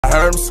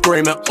heard him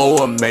screaming,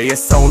 oh, me,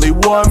 it's only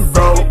one,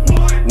 bro.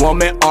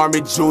 Woman,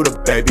 Army Judah,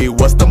 baby,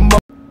 what's the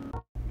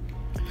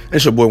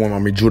It's your boy, One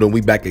Army Judah.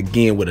 We back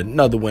again with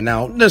another one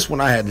out. This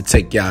one I had to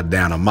take y'all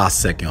down to my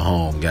second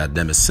home,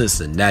 goddammit.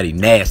 Cincinnati,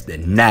 nasty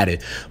natty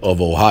of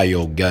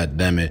Ohio,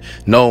 goddammit.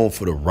 Known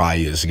for the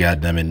riots,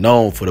 goddammit.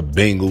 Known for the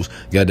Bengals,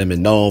 goddammit.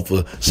 Known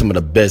for some of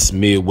the best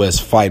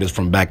Midwest fighters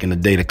from back in the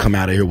day to come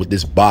out of here with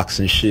this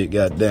boxing shit,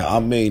 goddamn. I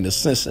mean, the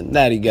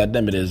Cincinnati,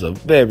 goddammit, is a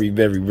very,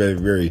 very, very,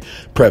 very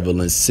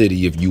prevalent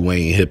city if you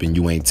ain't hip and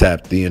you ain't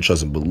tapped in.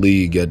 Trust and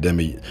believe,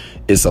 goddammit.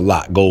 It's a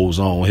lot goes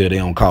on here. They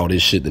don't call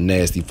this shit the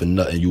nasty for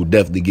nothing. You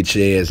definitely get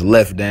your ass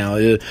left down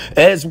here,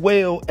 as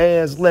well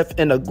as left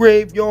in a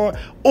graveyard,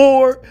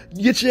 or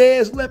get your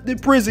ass left in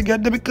prison,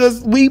 goddamn,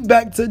 because we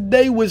back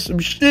today with some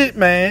shit,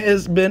 man.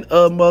 It's been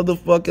a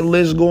motherfucking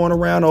list going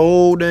around the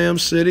whole damn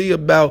city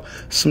about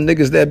some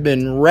niggas that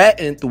been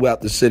ratting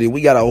throughout the city.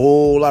 We got a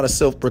whole lot of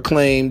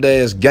self-proclaimed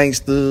ass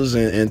gangsters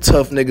and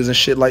tough niggas and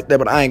shit like that,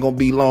 but I ain't gonna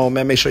be long,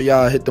 man. Make sure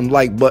y'all hit them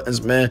like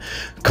buttons, man.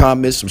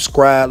 Comment,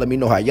 subscribe. Let me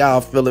know how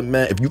y'all feeling,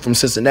 man. If you from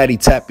Cincinnati,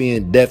 tap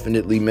in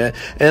definitely, man.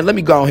 And let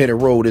me go ahead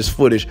and roll this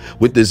footage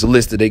with this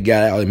list that they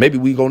got out. Maybe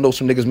we gonna know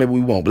some niggas, maybe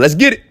we won't. But let's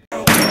get it.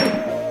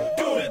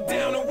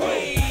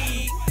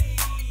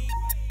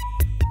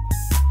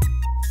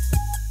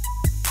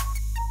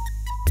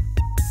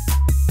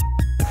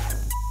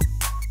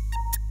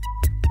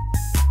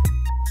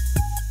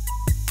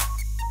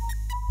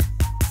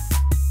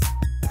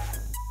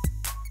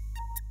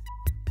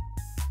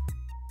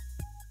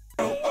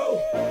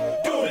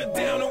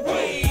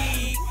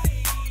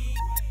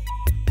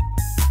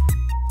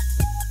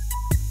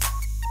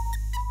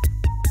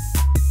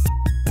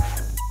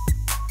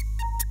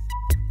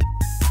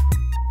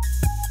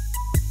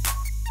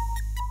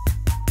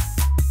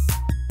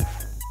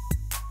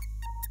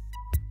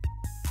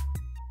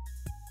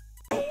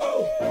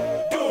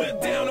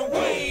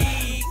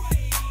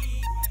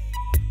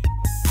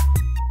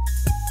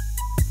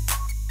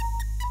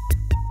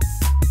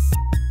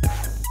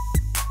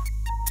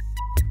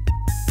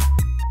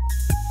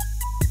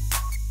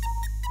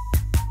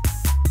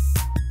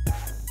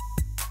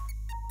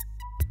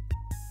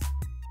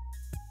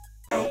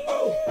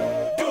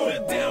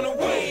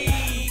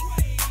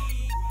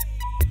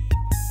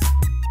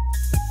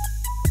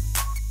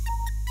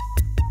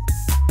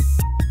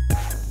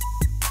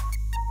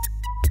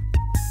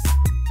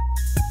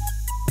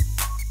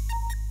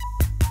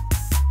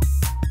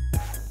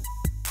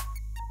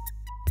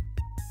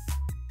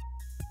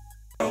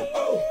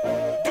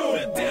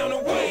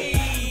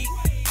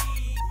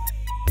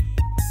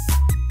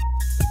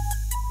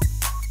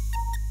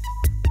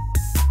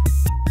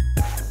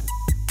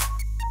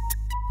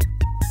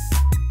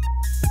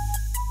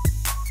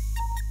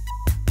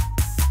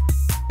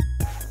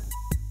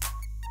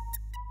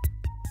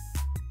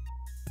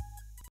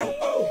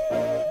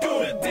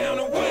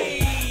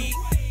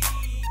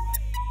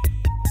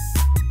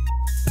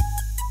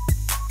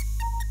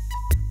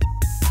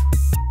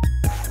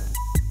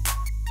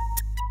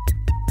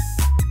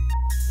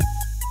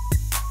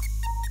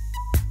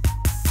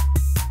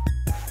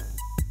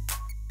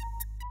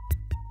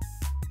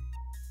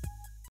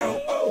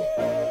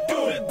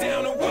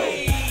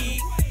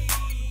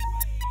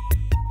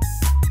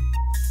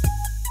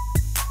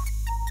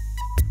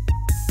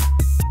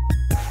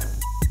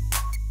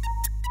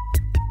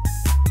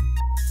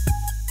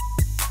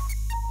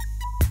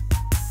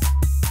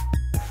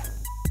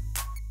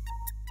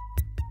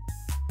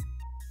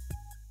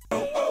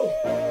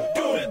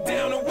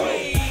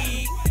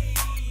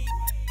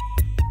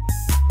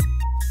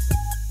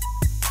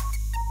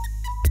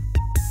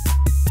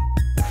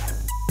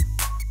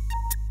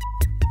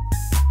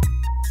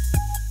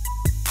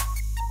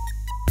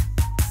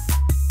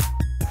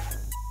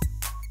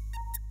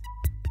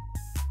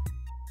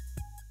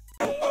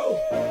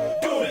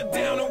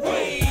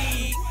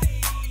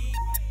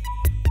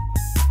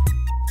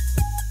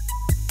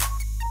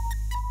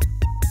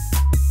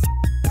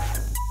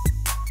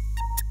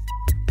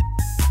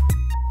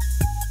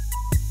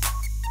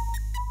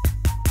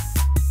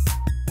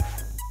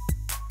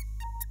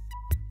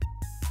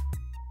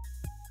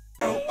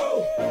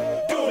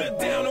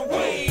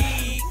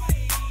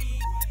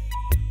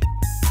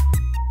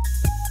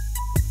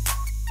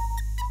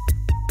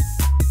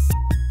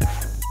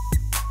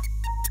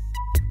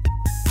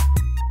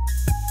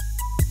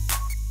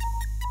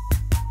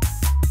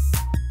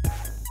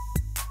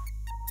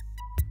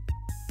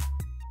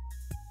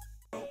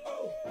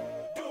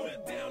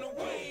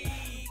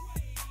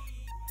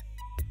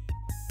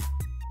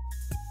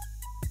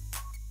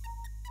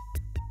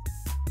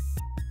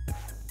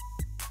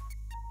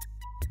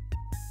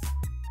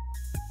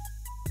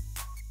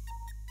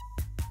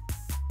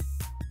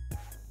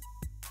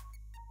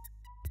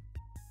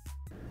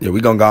 Yeah, we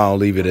gonna go on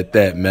and leave it at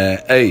that, man.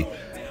 Hey,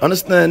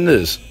 understand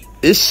this.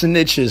 It's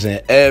snitches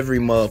in every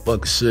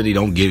motherfucking city.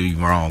 Don't get me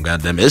wrong,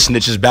 goddamn it. It's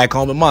snitches back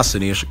home in my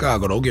city in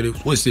Chicago. Don't get it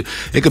twisted.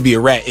 It could be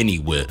a rat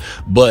anywhere.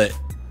 But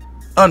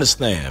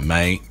understand,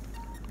 man.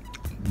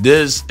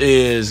 This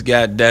is,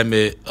 goddamn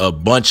it, a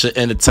bunch of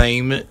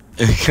entertainment.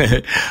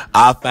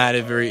 I find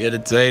it very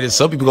entertaining.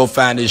 Some people gonna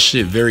find this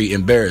shit very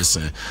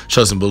embarrassing.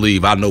 Trust and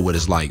believe, I know what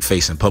it's like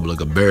facing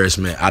public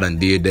embarrassment. I done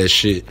did that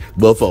shit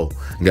before.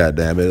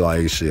 Goddamn it,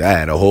 like shit. I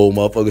had a whole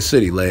motherfucking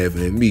city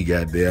laughing at me,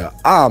 goddamn.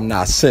 I'm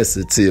not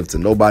sensitive to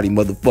nobody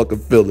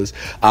motherfucking feelings.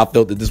 I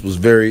felt that this was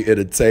very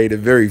entertaining,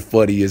 very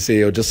funny as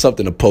hell, just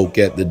something to poke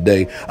at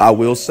today. I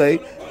will say,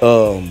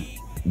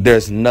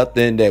 there's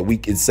nothing that we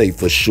can say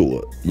for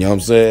sure. You know what I'm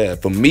saying?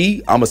 For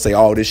me, I'm gonna say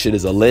all this shit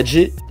is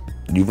alleged.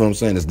 You know what I'm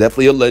saying? It's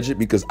definitely alleged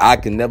because I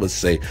can never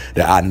say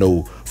that I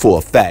know for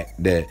a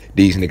fact that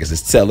these niggas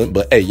is telling.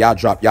 But hey, y'all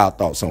drop y'all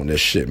thoughts on this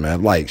shit,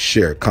 man. Like,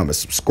 share, comment,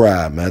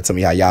 subscribe, man. Tell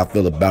me how y'all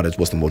feel about it.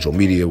 What's the Mojo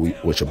Media?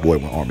 With your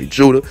boy, Army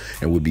Judah.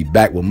 And we'll be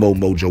back with Mo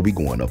Mojo. We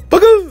going up.